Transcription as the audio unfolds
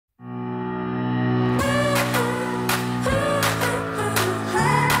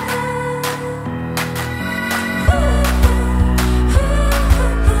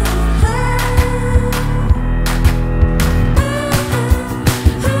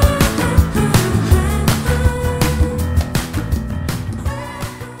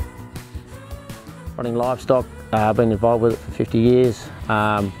livestock. I've been involved with it for 50 years,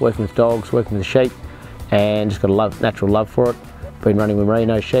 working with dogs, working with sheep, and just got a natural love for it. Been running with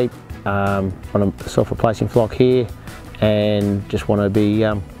merino sheep on a self-replacing flock here, and just want to be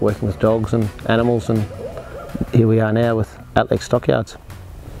working with dogs and animals, and here we are now with Atlex Stockyards.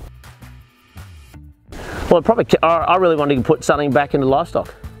 Well, I really wanted to put something back into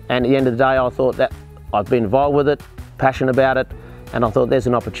livestock, and at the end of the day I thought that I've been involved with it, passionate about it, and I thought there's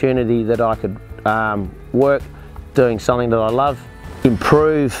an opportunity that I could work doing something that I love,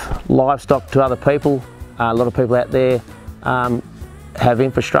 improve livestock to other people. A lot of people out there have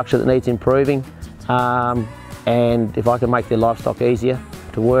infrastructure that needs improving, and if I can make their livestock easier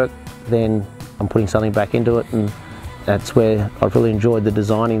to work, then I'm putting something back into it, and that's where I've really enjoyed the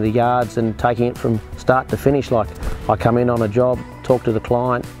designing the yards and taking it from start to finish. Like, I come in on a job, talk to the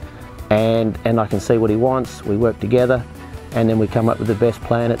client, and I can see what he wants, we work together, and then we come up with the best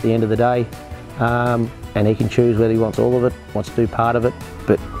plan at the end of the day, and he can choose whether he wants all of it, wants to do part of it,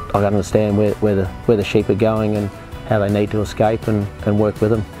 but I understand where the sheep are going and how they need to escape, and work with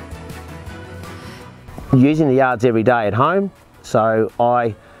them. Using the yards every day at home, so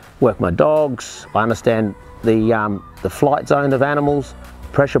I work my dogs, I understand the flight zone of animals,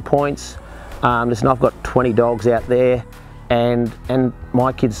 pressure points. Listen, I've got 20 dogs out there, and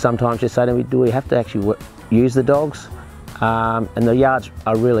my kids sometimes just say to me, do we have to actually use the dogs? And the yards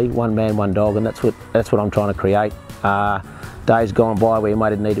are really one man, one dog, and that's what I'm trying to create. Days gone by where you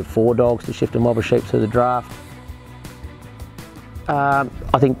might have needed 4 dogs to shift a mob of sheep through the draft.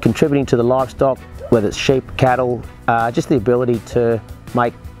 I think contributing to the livestock, whether it's sheep, cattle, just the ability to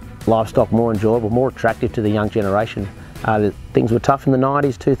make livestock more enjoyable, more attractive to the young generation. Things were tough in the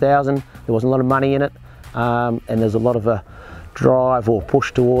 90s, 2000, there wasn't a lot of money in it, and there's a lot of a drive or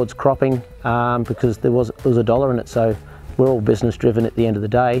push towards cropping because there was a dollar in it. So we're all business driven at the end of the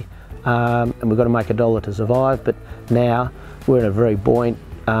day, and we've got to make a dollar to survive. But now we're in a very buoyant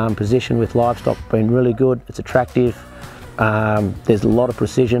position with livestock being really good, it's attractive. There's a lot of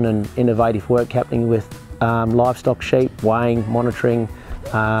precision and innovative work happening with livestock sheep, weighing, monitoring,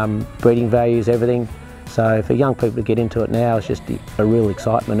 breeding values, everything. So for young people to get into it now, it's just a real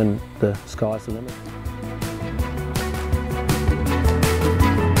excitement, and the sky's the limit.